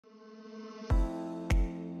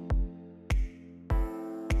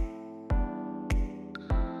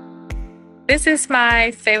this is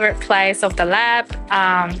my favorite place of the lab.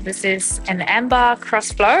 This is an amber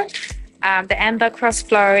cross flow. The amber cross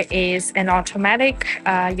flow is an automatic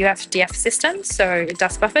UFDF system, so it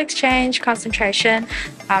does buffer exchange concentration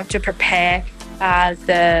to prepare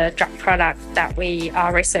the drug product that we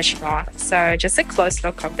are researching on. So just a close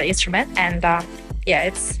look of the instrument, and yeah,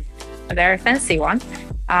 it's a very fancy one.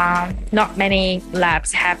 Not many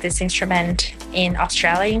labs have this instrument in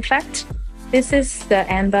Australia, in fact. This is the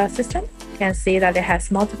amber system. You can see that it has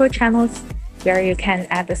multiple channels where you can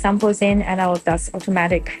add the samples in, and it does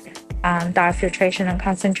automatic diafiltration and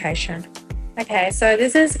concentration. Okay, so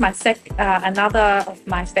this is my another of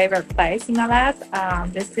my favorite place in the lab.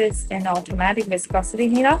 This is an automatic viscosity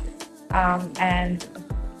meter, and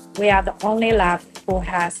we are the only lab who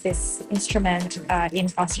has this instrument in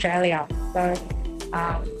Australia. So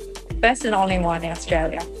first and only one in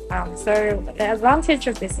Australia. So the advantage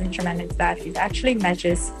of this instrument is that it actually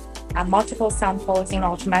measures multiple samples in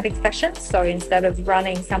automatic fashion. So instead of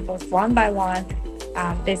running samples one by one,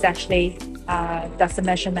 this actually does the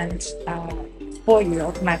measurement for you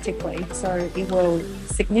automatically. So it will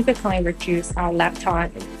significantly reduce our lab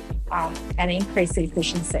time and increase the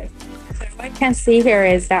efficiency. So what you can see here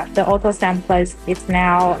is that the auto sampler is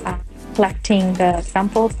now collecting the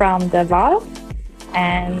sample from the vial,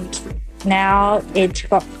 and now it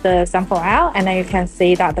got the sample out, and then you can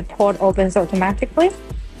see that the port opens automatically.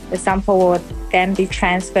 The sample will then be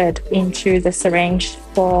transferred into the syringe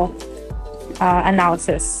for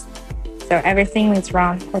analysis. So everything is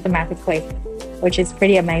run automatically, which is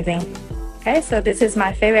pretty amazing. Okay, so this is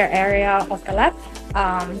my favorite area of the lab,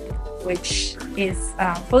 which is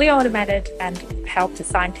fully automated and help the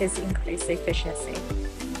scientists increase efficiency.